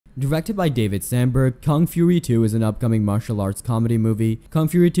Directed by David Sandberg, Kung Fury 2 is an upcoming martial arts comedy movie. Kung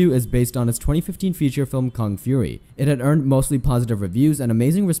Fury 2 is based on its 2015 feature film Kung Fury. It had earned mostly positive reviews and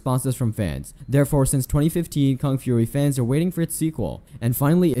amazing responses from fans. Therefore, since 2015, Kung Fury fans are waiting for its sequel, and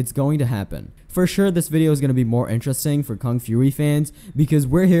finally it's going to happen. For sure, this video is going to be more interesting for Kung Fury fans because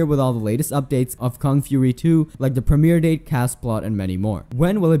we're here with all the latest updates of Kung Fury 2, like the premiere date, cast, plot, and many more.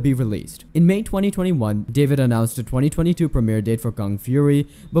 When will it be released? In May 2021, David announced a 2022 premiere date for Kung Fury,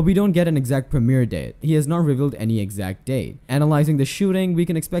 but we don't get an exact premiere date. He has not revealed any exact date. Analyzing the shooting, we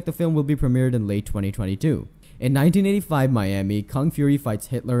can expect the film will be premiered in late 2022. In 1985 Miami, Kung Fury fights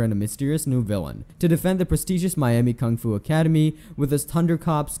Hitler and a mysterious new villain. To defend the prestigious Miami Kung Fu Academy, with his Thunder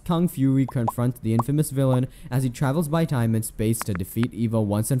Cops, Kung Fury confronts the infamous villain as he travels by time and space to defeat evil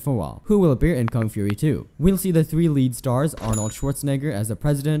once and for all. Who will appear in Kung Fury 2? We'll see the three lead stars, Arnold Schwarzenegger as the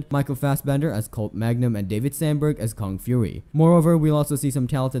President, Michael Fassbender as Colt Magnum, and David Sandberg as Kung Fury. Moreover, we'll also see some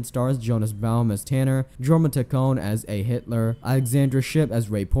talented stars, Jonas Baum as Tanner, Jorma Taccone as A. Hitler, Alexandra Shipp as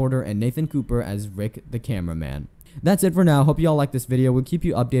Ray Porter, and Nathan Cooper as Rick the Cameraman. That's it for now. Hope you all like this video. We'll keep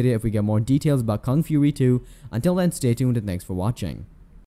you updated if we get more details about Kung Fury 2. Until then, stay tuned and thanks for watching.